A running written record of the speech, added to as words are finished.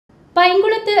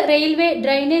പൈങ്കുളത്ത് railway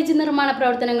drainage നിർമ്മാണ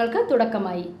പ്രവർത്തനങ്ങൾക്ക്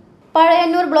തുടക്കമായി.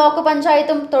 പഴയന്നൂർ ബ്ലോക്ക്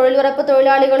പഞ്ചായത്തും തൊഴിലുറപ്പ്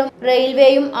തൊഴിലാളികളും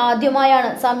റെയിൽവേയും ആദ്യമായാണ്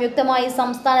സംയുക്തമായി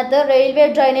സംസ്ഥാനത്ത് റെയിൽവേ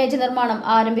ഡ്രെയിനേജ് നിർമ്മാണം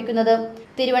ആരംഭിക്കുന്നത്.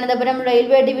 തിരുവനന്തപുരം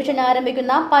റെയിൽവേ ഡിവിഷൻ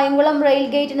ആരംഭിക്കുന്ന പൈങ്കുളം റെയിൽ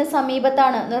ഗേറ്റിന്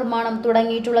സമീപത്താണ് നിർമ്മാണം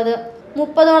തുടങ്ങിയിട്ടുള്ളത്.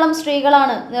 30ഓളം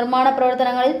സ്ത്രീകളാണ് നിർമ്മാണ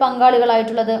പ്രവർത്തനങ്ങളിൽ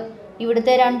പങ്കാളികളായിട്ടുള്ളത്.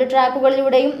 ഇവിടുത്തെ 2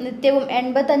 ട്രാക്കുകളിലൂടെയും നിത്യവും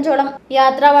 85ഓളം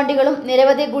യാത്രാവണ്ടികളും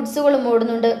നിരവധി ഗുഡ്സുകളും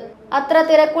ഓടുന്നുണ്ട്. അത്ര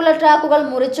തിരക്കുള്ള ട്രാക്കുകൾ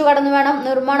മുറിച്ചു കടന്നു വേണം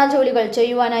നിർമ്മാണ ജോലികൾ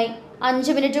ചെയ്യുവാനായി.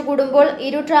 5 മിനിറ്റ് കൂടുമ്പോൾ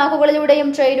 2 ട്രാക്കുകളിലൂടെയും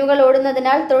ട്രെയിനുകൾ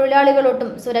ഓടുന്നതിനാൽ തൊഴിലാളികൾ ഒട്ടും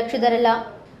സുരക്ഷിതരല്ല.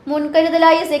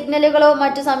 മുൻകരുതലായി സിഗ്നലുകളോ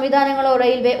മറ്റു സംവിധാനങ്ങളോ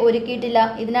റെയിൽവേ ഒരുക്കിയിട്ടില്ല.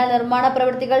 ഇതിനാൽ നിർമ്മാണ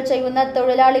പ്രവൃത്തികൾ ചെയ്യുന്ന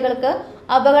തൊഴിലാളികൾക്ക്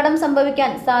അപകടം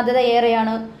സംഭവിക്കാൻ സാധ്യത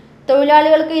ഏറെയാണ്.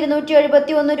 തൊഴിലാളികൾക്ക്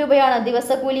 271 രൂപയാണ്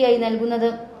ദിവസക്കൂലിയായി നൽകുന്നത്.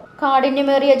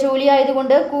 കാഠിന്യമേറിയ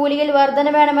ജോലിയായതുകൊണ്ട് കൂലിയിൽ വർധന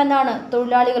വേണമെന്നാണ്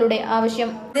തൊഴിലാളികളുടെ ആവശ്യം.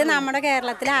 ഇത് നമ്മുടെ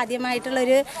കേരളത്തിൽ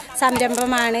ആദ്യമായിട്ടുള്ളൊരു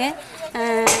സംരംഭമാണ്.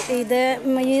 ഇത്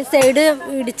ഈ സൈഡ്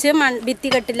ഇടിച്ച്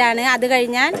ഭിത്തി കെട്ടിലാണ്. അത്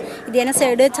കഴിഞ്ഞാൽ ഇതിന്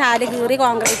സൈഡ് ചാല് കീറി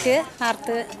കോൺക്രീറ്റ്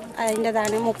വാർത്ത്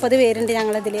അതിൻ്റെതാണ്. 30 പേരുണ്ട്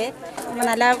ഞങ്ങളിതിൽ.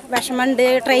 നല്ല വിഷമമുണ്ട്.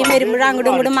 ട്രെയിൻ വരുമ്പോഴും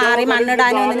അങ്ങോട്ടും ഇങ്ങോട്ടും മാറി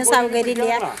മണ്ണിടാനും ഒന്നിനും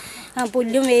സൗകര്യമില്ല.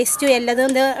 പുല്ലും വേസ്റ്റും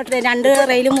എല്ലതും ഇത് 2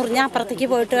 റെയിൽ മുറിഞ്ഞ് അപ്പുറത്തേക്ക്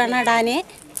പോയിട്ട് വേണം ഇടാൻ.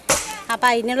 അപ്പം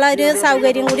അതിനുള്ള ഒരു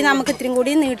സൗകര്യം കൂടി നമുക്ക് ഇത്രയും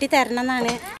കൂടി നീട്ടി തരണം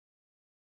എന്നാണ്.